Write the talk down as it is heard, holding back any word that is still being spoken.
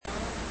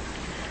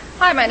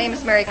Hi, my name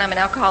is Mary. I'm an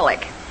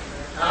alcoholic.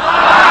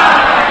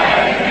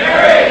 Hi,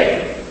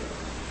 Mary.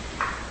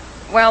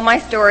 Well, my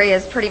story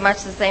is pretty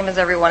much the same as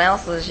everyone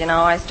else's. You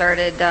know, I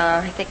started.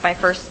 I think my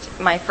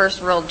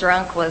first real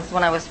drunk was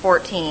when I was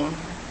 14,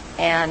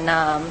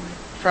 and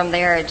from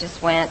there it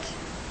just went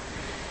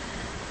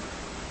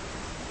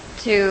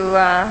to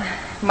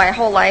my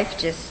whole life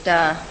just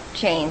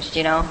changed.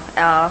 You know.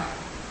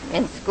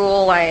 In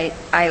school, I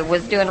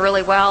was doing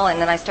really well,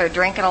 and then I started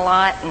drinking a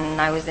lot, and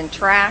I was in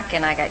track,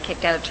 and I got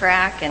kicked out of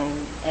track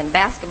and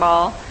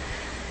basketball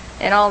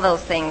and all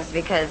those things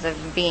because of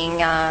being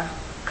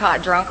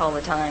caught drunk all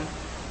the time.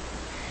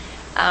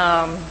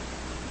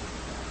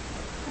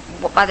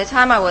 By the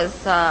time I was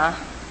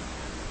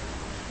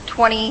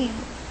 20,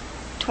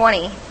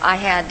 I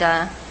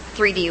had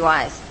 3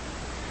 DUIs.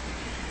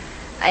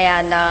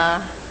 And,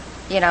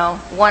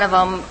 one of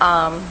them...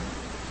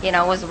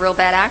 it was a real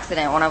bad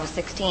accident when I was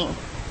 16.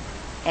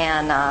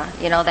 And,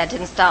 that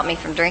didn't stop me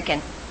from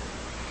drinking.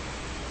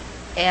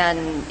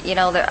 And,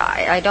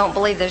 I don't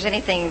believe there's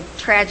anything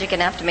tragic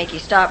enough to make you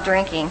stop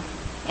drinking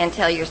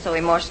until you're so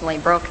emotionally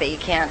broke that you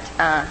can't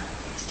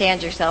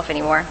stand yourself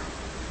anymore.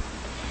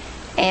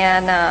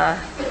 And, I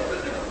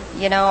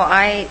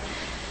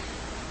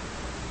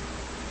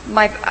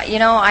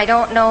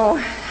don't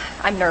know,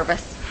 I'm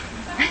nervous.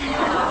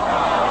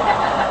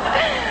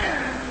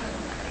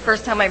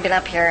 First time I've been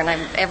up here and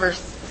I've ever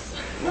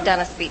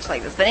done a speech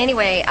like this. But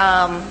anyway,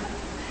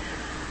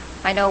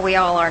 I know we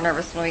all are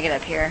nervous when we get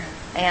up here.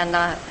 And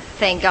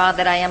thank God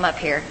that I am up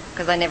here,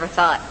 because I never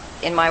thought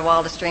in my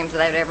wildest dreams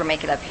that I would ever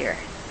make it up here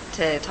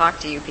to talk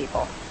to you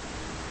people.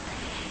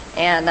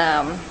 And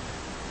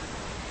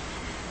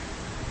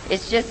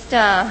it's just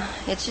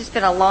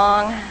been a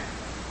long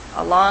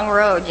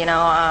road,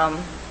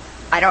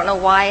 I don't know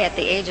why at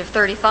the age of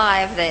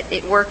 35 that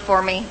it worked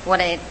for me when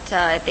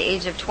at the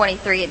age of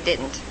 23 it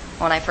didn't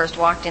when I first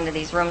walked into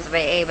these rooms of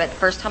AA. But the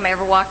first time I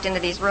ever walked into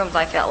these rooms,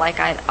 I felt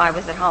like I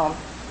was at home.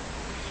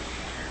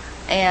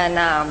 And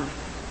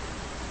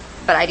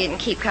but I didn't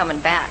keep coming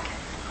back.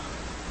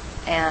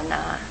 And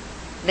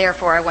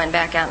therefore I went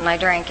back out and I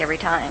drank every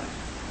time.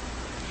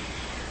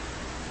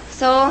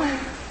 So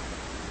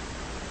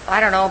I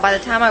don't know, by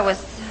the time I was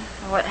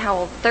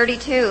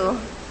 32,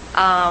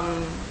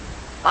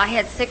 I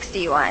had 6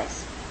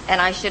 DUIs, and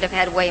I should have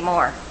had way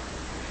more.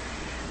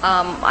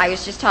 I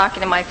was just talking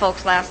to my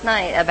folks last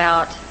night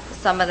about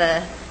some of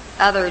the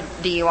other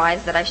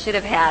DUIs that I should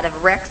have had,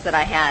 of wrecks that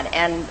I had,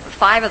 and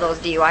 5 of those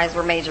DUIs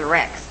were major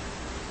wrecks.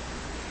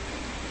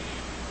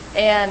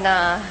 And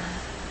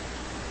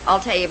I'll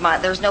tell you,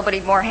 there's nobody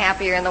more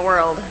happier in the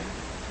world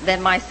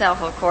than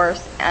myself, of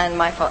course, and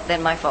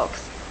than my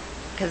folks,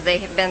 because they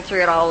have been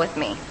through it all with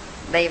me.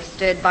 They've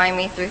stood by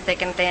me through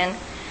thick and thin.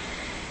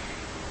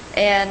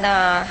 And,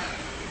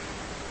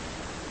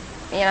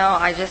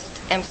 I just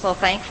am so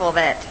thankful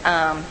that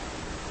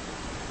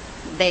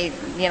they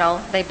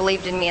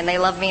believed in me and they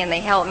loved me and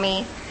they helped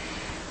me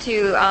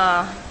to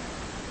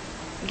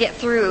get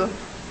through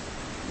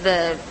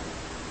the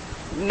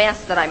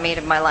mess that I made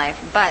of my life.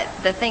 But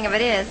the thing of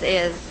it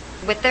is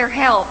with their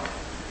help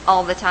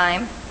all the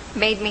time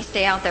made me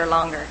stay out there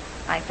longer,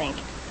 I think.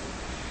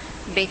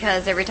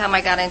 Because every time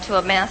I got into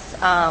a mess,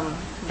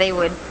 they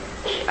would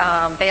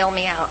bail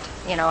me out.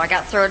 I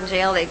got thrown in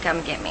jail, they'd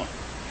come get me.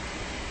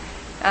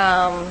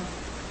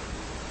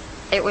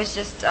 It was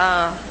just,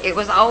 it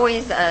was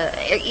always,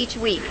 each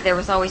week there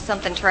was always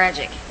something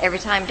tragic. Every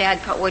time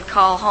Dad would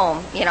call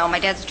home, my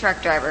dad's a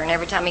truck driver, and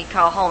every time he'd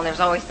call home,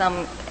 there's always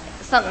something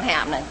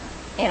happening.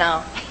 He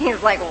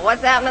was like, well,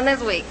 what's happening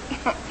this week?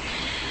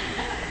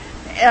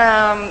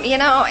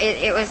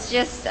 It was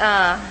just,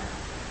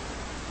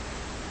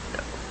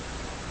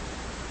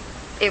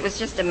 it was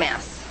just a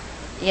mess.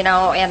 And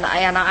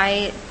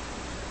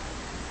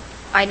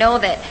I know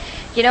that,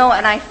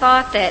 and I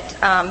thought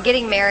that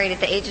getting married at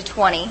the age of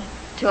 20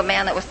 to a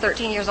man that was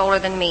 13 years older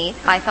than me,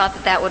 I thought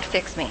that would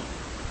fix me.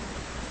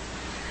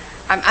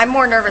 I'm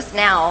more nervous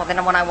now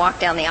than when I walked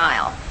down the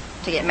aisle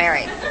to get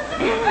married.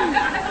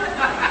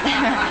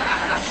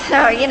 So,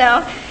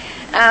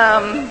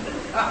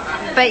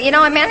 but,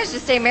 I managed to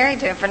stay married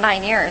to him for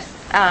 9 years.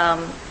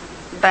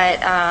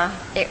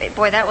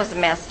 Boy, that was a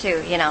mess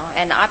too,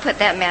 and I put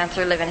that man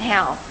through living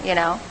hell,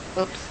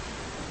 Oops.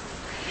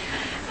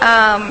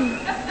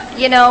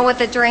 With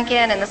the drinking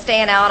and the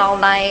staying out all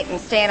night and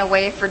staying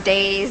away for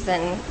days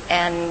and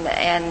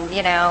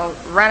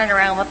running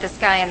around with this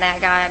guy and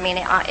that guy. I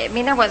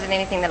mean, there wasn't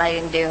anything that I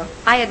didn't do.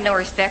 I had no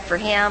respect for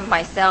him,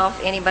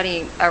 myself,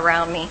 anybody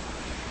around me.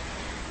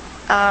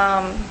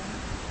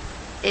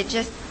 It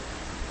just,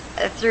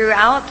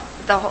 throughout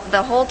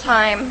the whole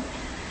time,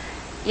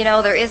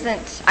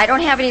 I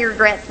don't have any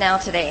regrets now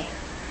today.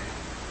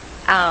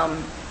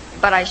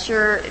 But I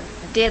sure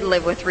did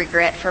live with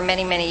regret for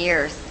many, many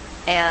years.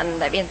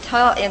 And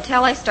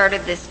until I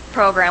started this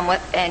program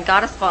and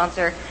got a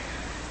sponsor,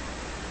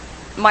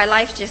 my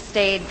life just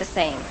stayed the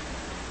same.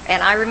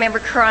 And I remember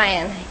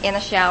crying in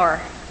the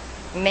shower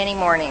many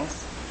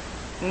mornings,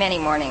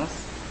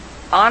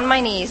 on my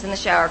knees in the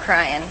shower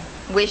crying,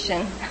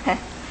 wishing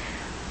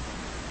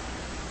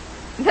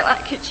that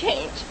I could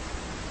change.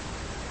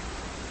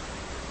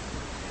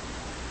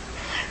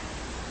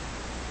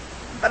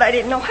 But I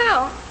didn't know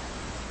how.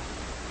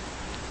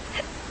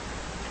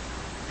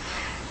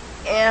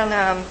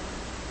 And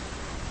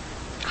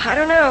I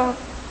don't know.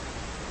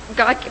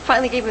 God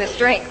finally gave me the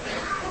strength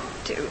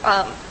to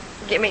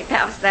get me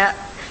past that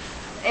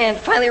and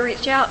finally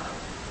reach out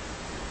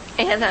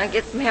and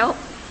get some help.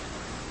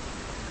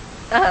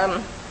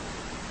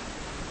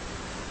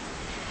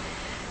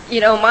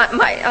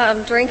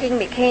 My drinking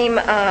became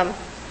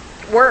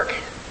work.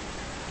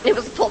 It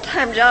was a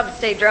full-time job to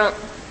stay drunk.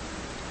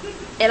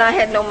 And I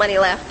had no money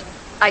left.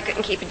 I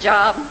couldn't keep a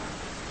job.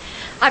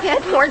 I've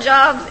had more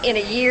jobs in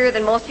a year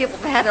than most people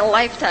have had in a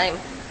lifetime.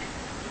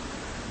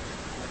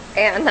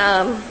 And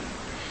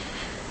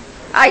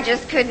I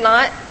just could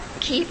not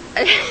keep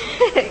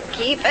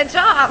a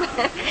job.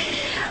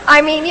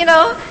 I mean,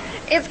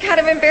 it's kind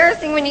of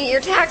embarrassing when you get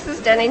your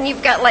taxes done and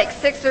you've got like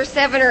 6 or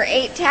 7 or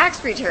 8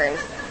 tax returns.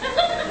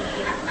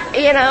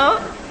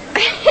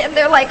 And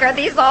they're like, are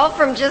these all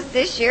from just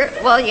this year?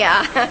 Well,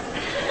 yeah.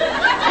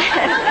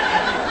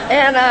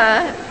 And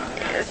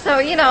so,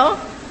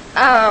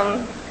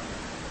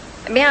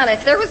 man,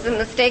 if there was a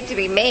mistake to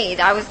be made,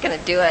 I was going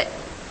to do it.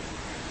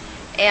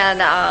 And,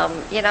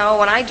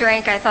 when I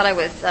drank, I thought I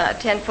was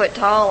 10 foot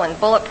tall and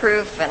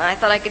bulletproof, and I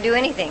thought I could do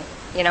anything,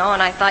 and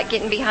I thought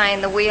getting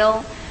behind the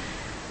wheel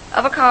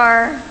of a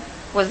car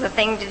was the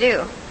thing to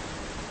do.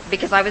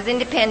 Because I was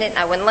independent,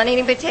 I wouldn't let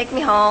anybody take me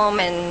home,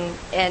 and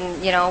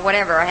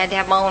whatever. I had to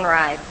have my own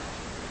ride.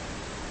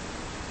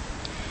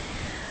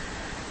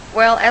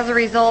 Well, as a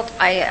result,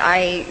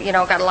 I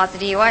got lots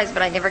of DUIs,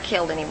 but I never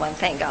killed anyone,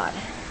 thank God.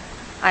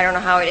 I don't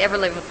know how I'd ever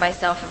live with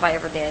myself if I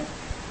ever did.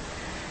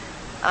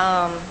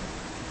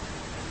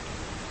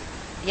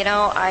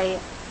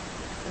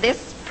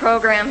 This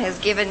program has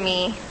given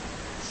me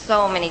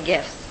so many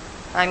gifts.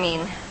 I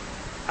mean,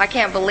 I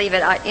can't believe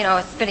it.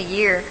 It's been a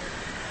year.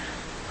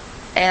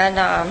 And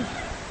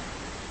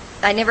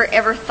I never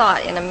ever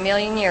thought in a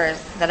million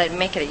years that I'd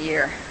make it a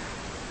year.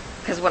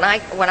 Because when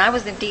I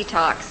was in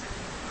detox,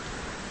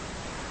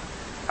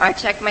 I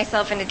checked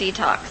myself into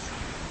detox.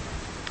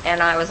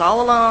 And I was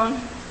all alone.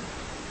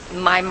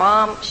 My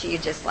mom, she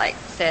just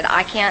said,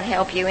 I can't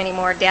help you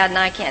anymore. Dad and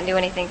I can't do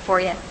anything for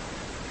you.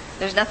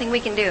 There's nothing we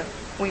can do.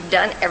 We've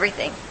done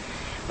everything.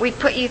 We've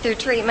put you through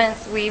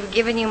treatments. We've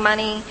given you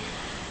money.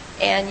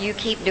 And you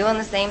keep doing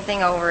the same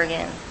thing over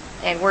again.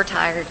 And we're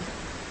tired.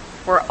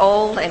 We're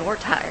old and we're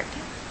tired.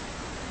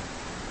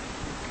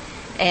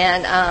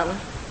 And, I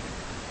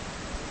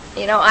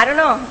don't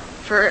know.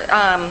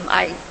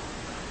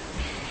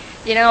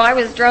 I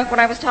was drunk when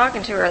I was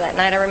talking to her that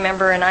night, I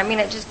remember. And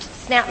it just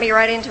snapped me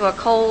right into a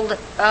cold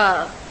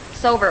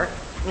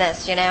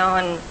soberness,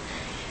 and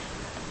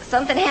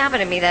something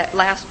happened to me that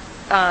last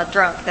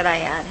drunk that I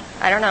had.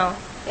 I don't know.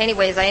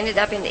 Anyways, I ended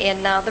up in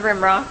the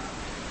Rimrock,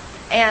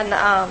 and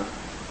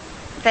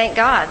thank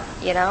God,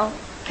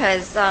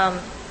 because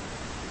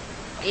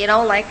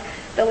like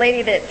the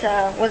lady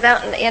that was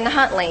out in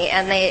Huntley,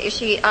 and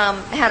she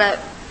had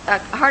a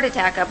heart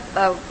attack,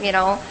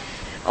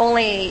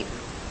 only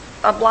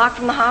a block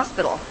from the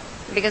hospital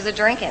because of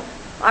drinking.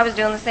 I was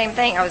doing the same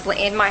thing. I was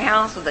in my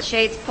house with the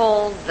shades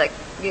pulled, the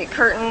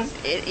curtains,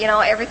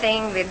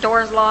 everything, the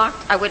doors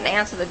locked. I wouldn't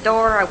answer the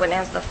door. I wouldn't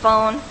answer the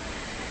phone.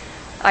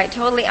 I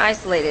totally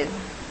isolated.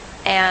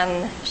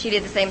 And she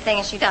did the same thing,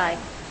 and she died.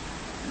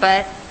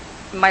 But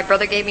my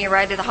brother gave me a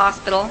ride to the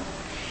hospital,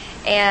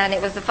 and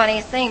it was the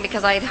funniest thing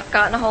because I had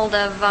gotten a hold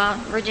of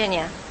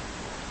Virginia,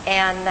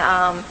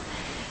 and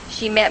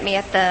she met me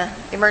at the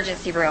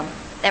emergency room.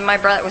 And my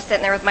brother was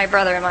sitting there with my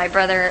brother, and my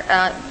brother,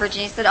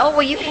 Virginia, said, "Oh,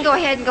 well, you can go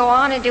ahead and go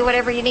on and do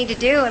whatever you need to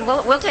do, and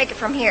we'll take it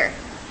from here."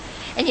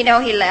 And he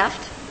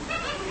left.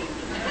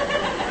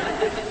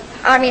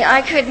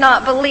 I could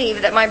not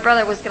believe that my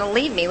brother was going to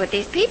leave me with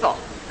these people.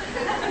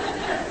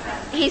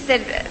 He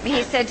said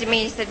to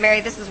me,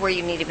 "Mary, this is where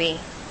you need to be.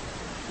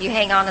 You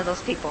hang on to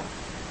those people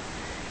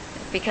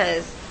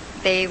because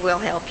they will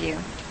help you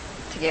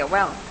to get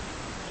well."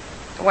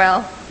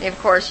 Well, of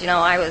course,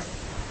 I was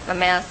a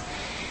mess.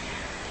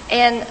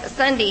 And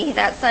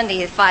that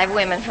Sunday, 5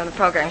 women from the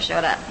program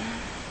showed up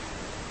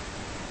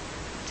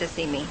to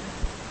see me.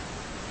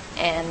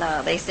 And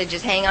they said,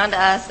 just hang on to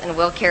us and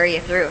we'll carry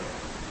you through.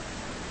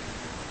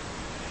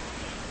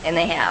 And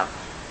they have.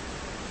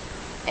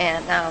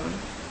 And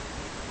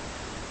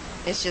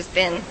it's just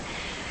been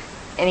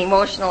an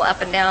emotional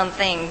up and down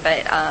thing.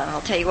 But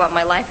I'll tell you what,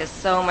 my life is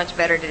so much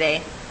better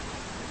today.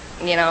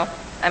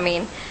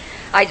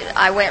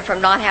 I went from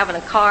not having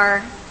a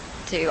car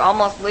to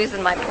almost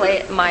losing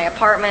my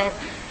apartment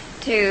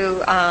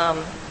to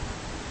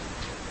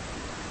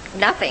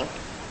nothing.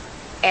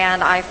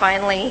 And I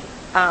finally,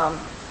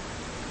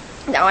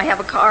 now I have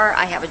a car,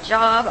 I have a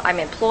job, I'm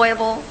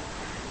employable,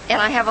 and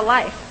I have a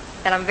life.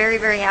 And I'm very,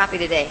 very happy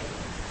today.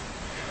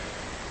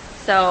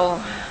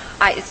 So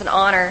it's an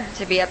honor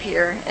to be up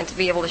here and to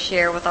be able to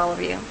share with all of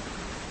you.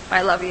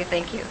 I love you.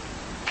 Thank you.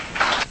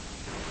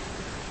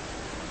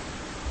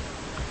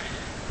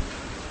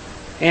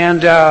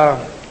 And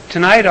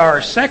Tonight,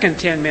 our second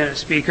 10-minute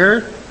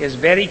speaker is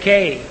Betty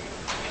Kay.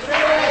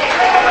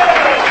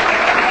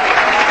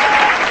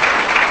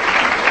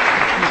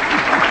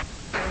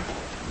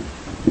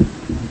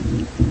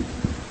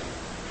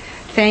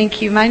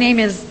 Thank you. My name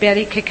is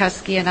Betty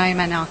Kukuski, and I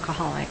am an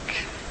alcoholic.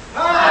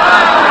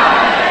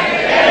 I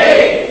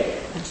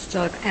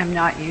still am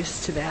not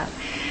used to that.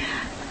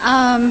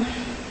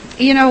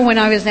 When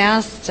I was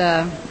asked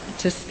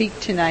to speak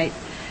tonight,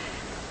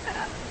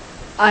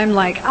 I'm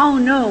like, oh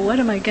no, what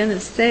am I going to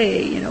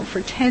say?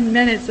 For 10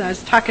 minutes, and I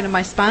was talking to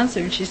my sponsor,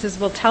 and she says,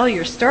 well, tell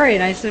your story.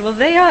 And I said, well,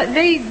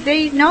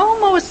 they know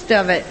most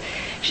of it.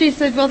 She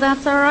said, well,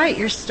 that's all right.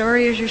 Your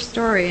story is your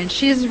story. And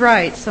she's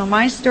right. So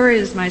my story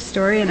is my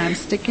story, and I'm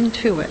sticking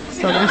to it.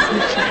 So that's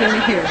what you're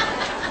going to hear.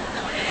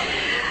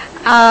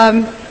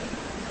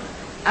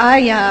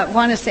 I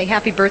want to say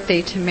happy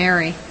birthday to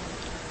Mary.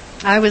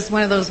 I was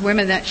one of those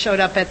women that showed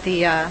up at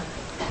the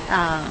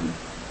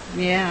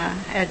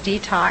at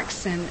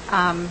Detox, and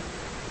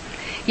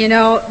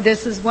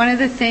this is one of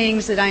the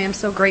things that I am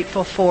so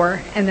grateful for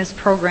in this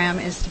program,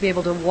 is to be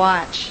able to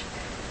watch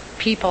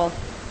people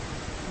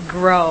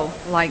grow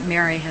like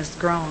Mary has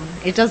grown.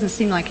 It doesn't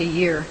seem like a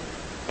year,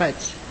 but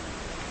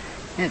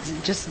it's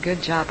just a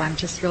good job. I'm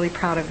just really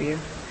proud of you.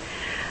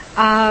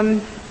 I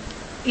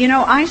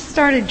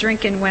started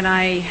drinking when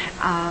I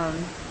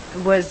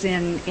was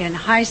in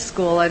high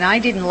school, and I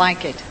didn't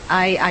like it.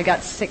 I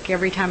got sick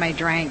every time I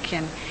drank,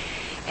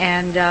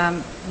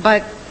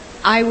 but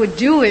I would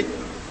do it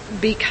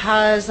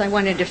because I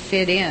wanted to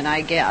fit in, I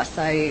guess.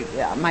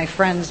 My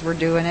friends were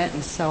doing it,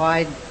 and so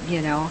I'd,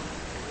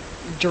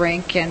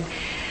 drink. And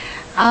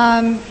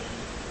I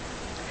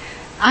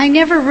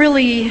never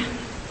really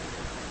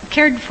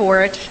cared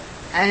for it.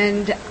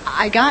 And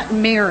I got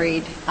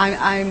married.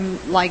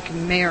 I'm like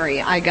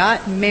Mary. I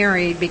got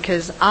married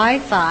because I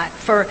thought,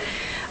 for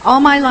all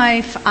my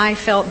life, I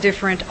felt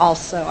different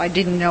also. I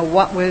didn't know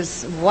what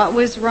was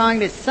wrong,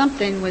 but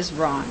something was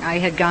wrong. I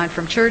had gone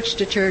from church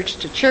to church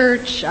to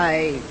church.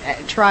 I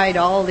tried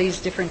all these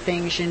different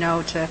things,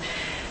 to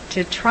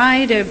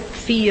try to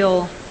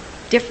feel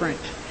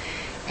different.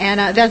 And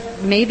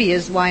that maybe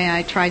is why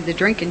I tried the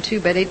drinking too,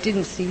 but it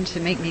didn't seem to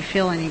make me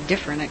feel any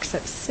different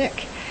except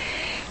sick.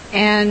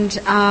 And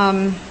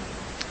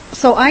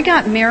so I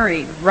got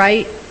married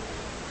right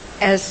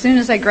as soon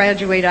as I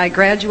graduated. I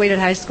graduated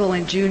high school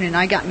in June, and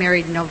I got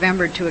married in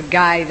November to a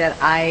guy that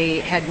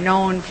I had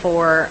known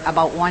for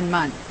about 1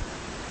 month.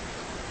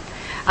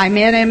 I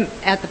met him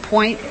at the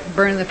Point,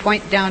 Burn the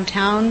Point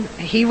downtown.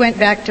 He went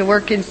back to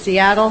work in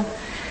Seattle.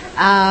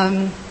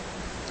 I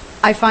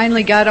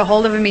finally got a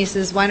hold of him. He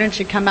says, why don't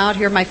you come out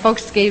here? My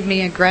folks gave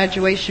me a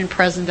graduation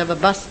present of a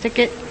bus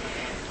ticket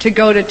to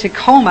go to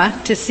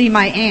Tacoma to see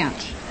my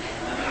aunt.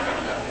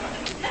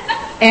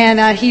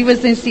 And he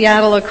was in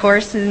Seattle, of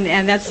course,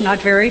 and that's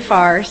not very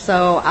far.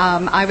 So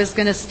I was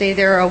going to stay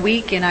there a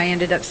week, and I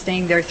ended up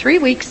staying there 3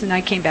 weeks, and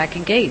I came back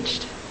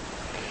engaged.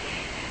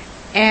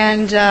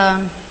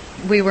 And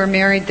we were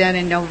married then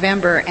in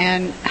November,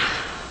 and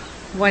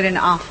what an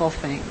awful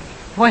thing.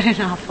 What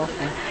an awful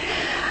thing.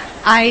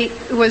 I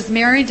was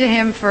married to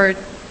him for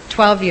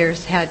 12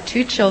 years, had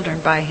 2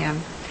 children by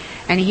him,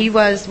 and he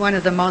was one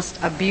of the most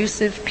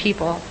abusive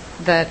people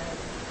that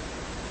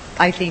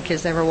I think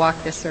has ever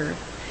walked this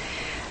earth.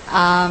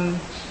 I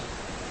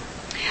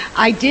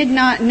did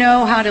not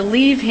know how to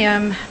leave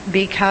him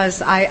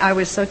because I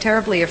was so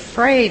terribly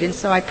afraid, and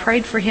so I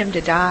prayed for him to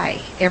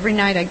die. Every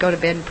night I'd go to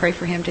bed and pray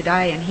for him to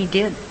die, and he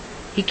did.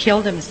 He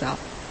killed himself.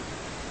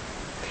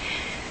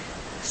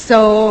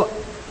 So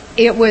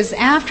it was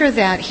after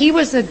that. He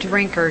was a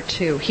drinker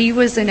too. He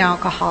was an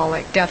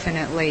alcoholic,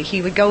 definitely.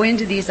 He would go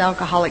into these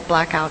alcoholic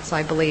blackouts,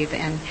 I believe,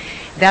 and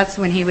that's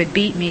when he would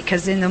beat me,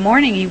 because in the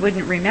morning he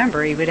wouldn't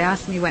remember. He would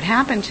ask me what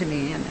happened to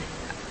me, and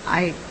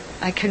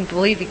I couldn't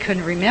believe he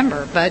couldn't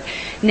remember. But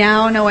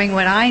now, knowing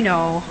what I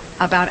know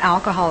about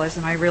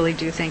alcoholism, I really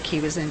do think he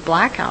was in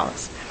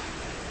blackouts.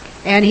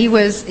 And he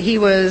was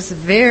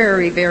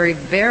very, very,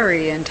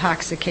 very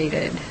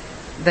intoxicated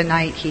the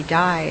night he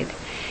died.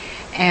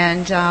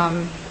 And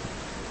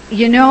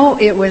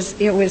it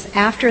was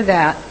after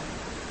that,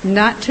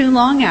 not too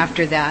long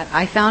after that,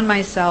 I found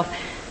myself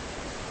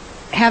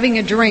having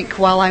a drink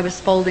while I was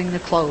folding the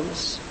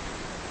clothes.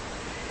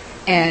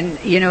 And,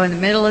 in the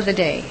middle of the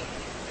day.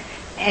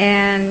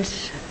 And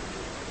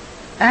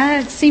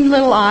it seemed a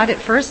little odd at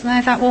first, and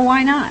I thought, well,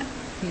 why not?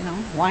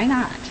 Why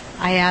not?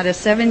 I had a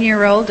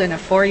 7-year-old and a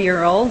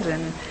 4-year-old,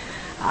 and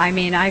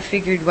I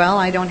figured, well,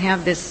 I don't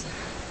have this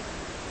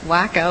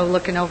wacko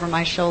looking over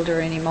my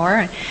shoulder anymore.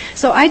 And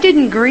so I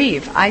didn't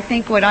grieve. I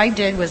think what I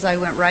did was I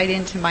went right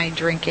into my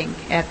drinking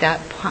at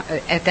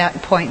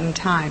that point in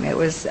time. It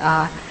was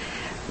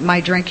my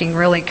drinking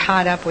really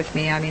caught up with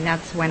me.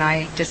 That's when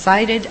I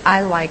decided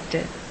I liked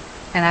it,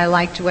 and I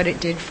liked what it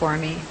did for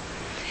me.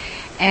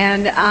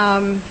 And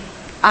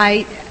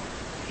I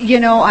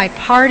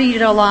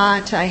partied a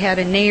lot. I had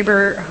a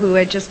neighbor who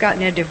had just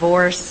gotten a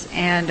divorce,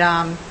 and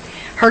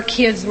her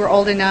kids were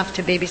old enough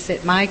to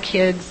babysit my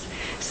kids.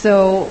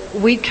 So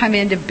we'd come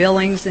into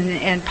Billings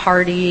and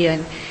party,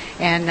 and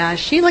And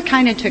Sheila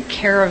kind of took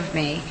care of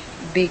me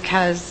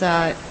because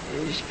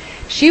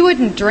she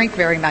wouldn't drink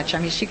very much. I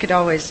mean, she could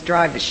always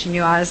drive, but she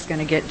knew I was going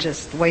to get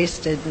just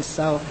wasted. And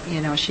so,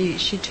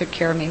 she took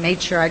care of me,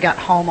 made sure I got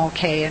home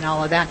okay and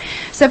all of that.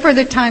 Except for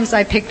the times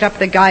I picked up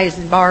the guys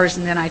in bars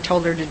and then I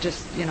told her to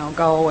just,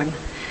 go. And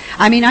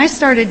I mean, I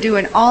started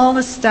doing all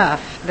the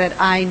stuff that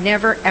I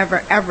never,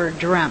 ever, ever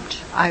dreamt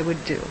I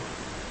would do.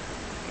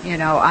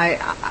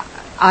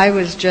 I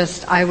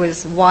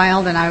was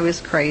wild and I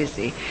was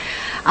crazy.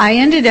 I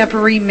ended up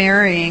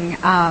remarrying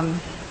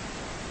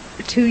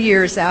 2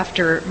 years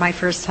after my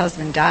first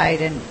husband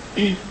died, and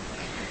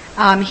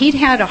he'd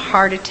had a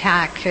heart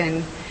attack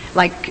and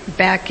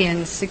back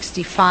in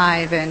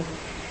 '65,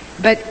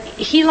 but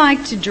he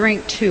liked to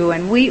drink too,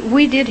 and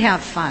we did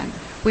have fun.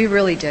 We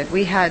really did.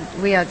 We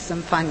had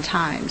some fun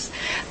times,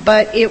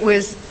 but it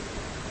was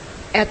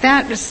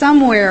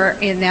somewhere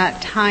in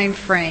that time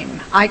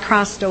frame I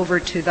crossed over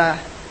to the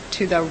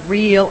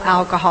real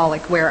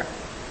alcoholic where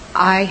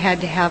I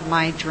had to have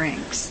my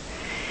drinks.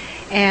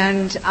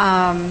 And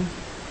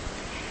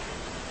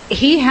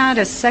he had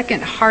a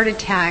second heart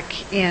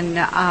attack in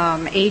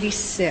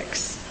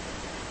 '86.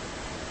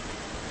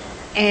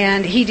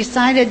 And he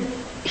decided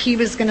he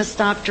was going to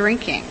stop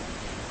drinking.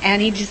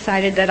 And he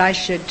decided that I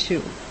should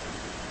too.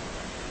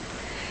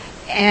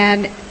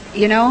 And,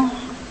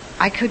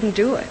 I couldn't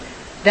do it.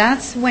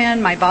 That's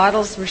when my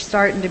bottles were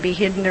starting to be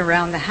hidden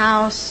around the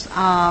house.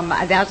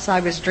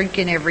 I was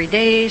drinking every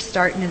day,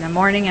 starting in the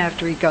morning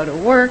after he'd go to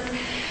work.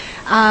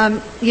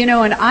 And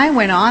I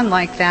went on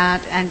like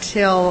that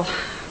until,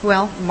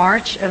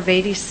 March of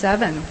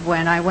 '87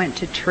 when I went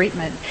to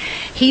treatment.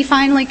 He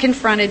finally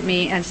confronted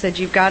me and said,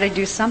 "You've got to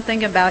do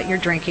something about your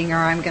drinking or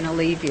I'm going to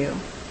leave you."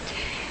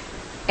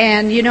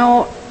 And,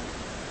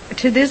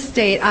 to this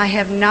date, I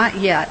have not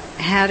yet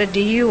had a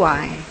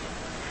DUI.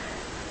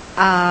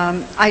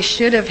 I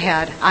should have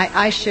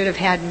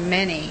had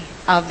many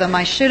of them.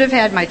 I should have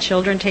had my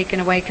children taken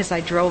away because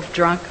I drove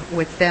drunk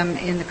with them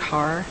in the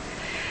car.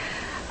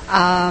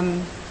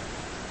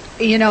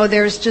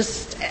 There's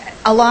just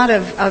a lot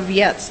of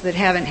yets that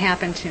haven't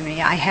happened to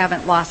me. I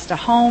haven't lost a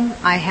home.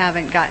 I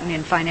haven't gotten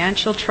in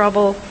financial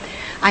trouble.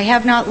 I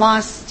have not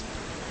lost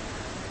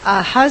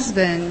a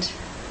husband,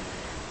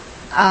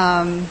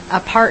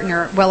 a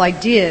partner. Well, I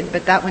did,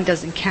 but that one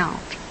doesn't count.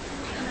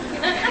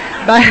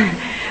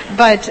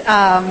 But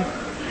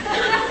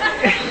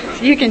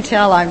you can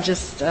tell I'm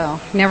just,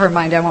 never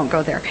mind, I won't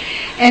go there.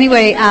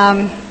 Anyway,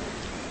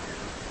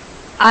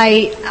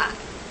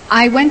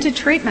 I went to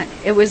treatment.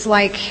 It was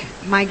like,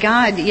 my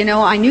God,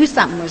 I knew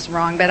something was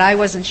wrong, but I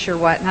wasn't sure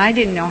what, and I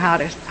didn't know how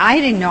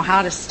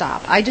to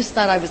stop. I just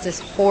thought I was this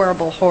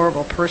horrible,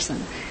 horrible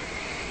person.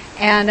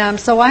 And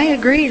so I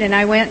agreed, and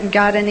I went and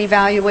got an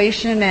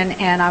evaluation,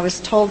 and I was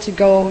told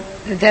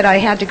that I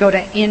had to go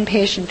to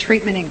inpatient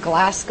treatment in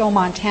Glasgow,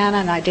 Montana,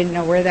 and I didn't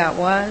know where that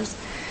was.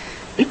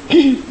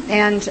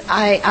 And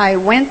I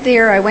went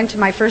there. I went to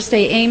my first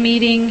AA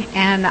meeting,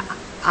 and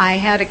I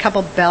had a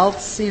couple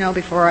belts,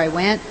 before I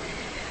went,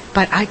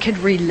 but I could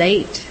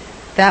relate.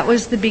 That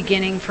was the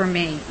beginning for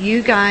me.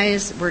 You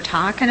guys were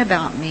talking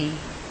about me,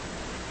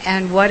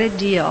 and what a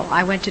deal.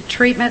 I went to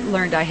treatment,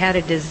 learned I had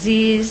a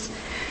disease.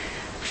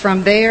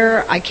 From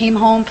there, I came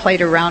home, played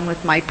around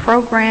with my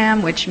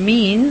program, which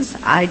means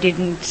I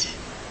didn't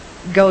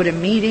go to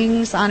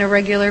meetings on a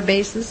regular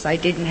basis. I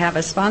didn't have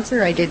a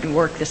sponsor. I didn't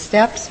work the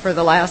steps for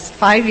the last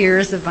 5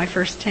 years of my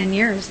first 10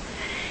 years.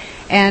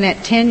 And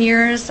at 10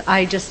 years,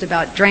 I just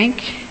about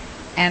drank,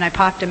 and I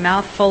popped a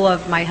mouthful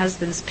of my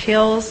husband's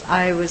pills.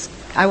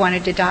 I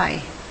wanted to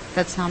die.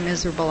 That's how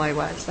miserable I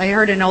was. I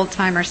heard an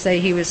old-timer say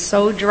he was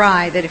so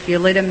dry that if you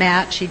lit a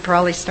match, he'd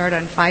probably start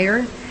on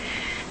fire.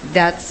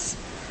 That's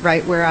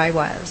right where I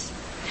was.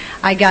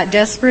 I got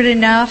desperate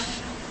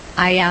enough.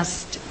 I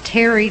asked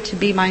Terry to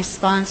be my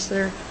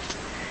sponsor.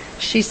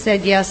 She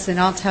said yes, and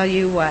I'll tell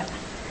you what,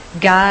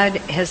 God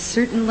has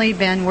certainly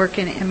been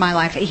working in my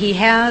life. He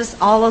has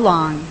all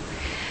along,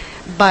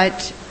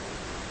 but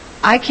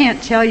I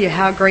can't tell you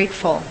how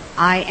grateful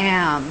I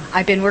am.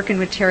 I've been working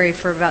with Terry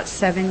for about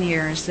 7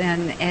 years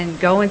and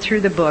going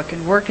through the book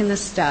and working the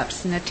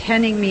steps and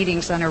attending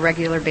meetings on a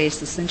regular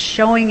basis and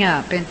showing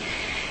up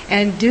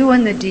and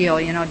doing the deal,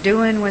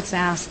 doing what's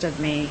asked of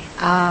me.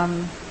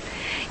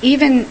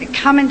 Even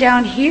coming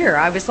down here,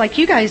 I was like,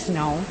 you guys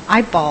know,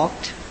 I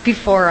balked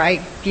before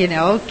I,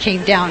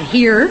 came down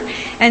here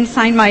and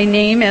signed my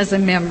name as a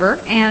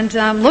member. And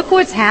look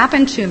what's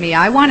happened to me.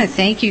 I want to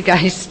thank you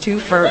guys, too,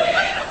 for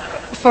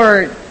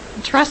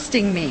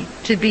trusting me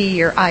to be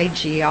your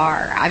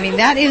IGR. I mean,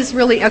 that is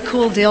really a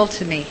cool deal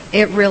to me.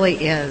 It really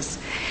is.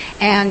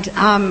 And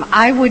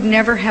I would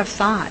never have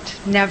thought,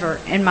 never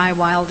in my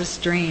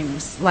wildest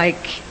dreams,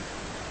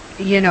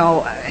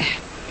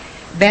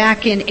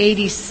 back in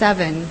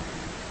 '87,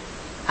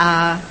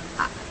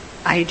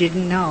 I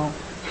didn't know.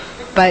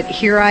 But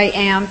here I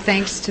am,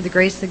 thanks to the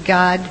grace of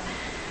God,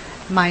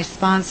 my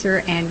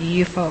sponsor, and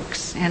you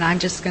folks. And I'm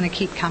just going to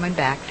keep coming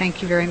back.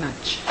 Thank you very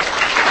much.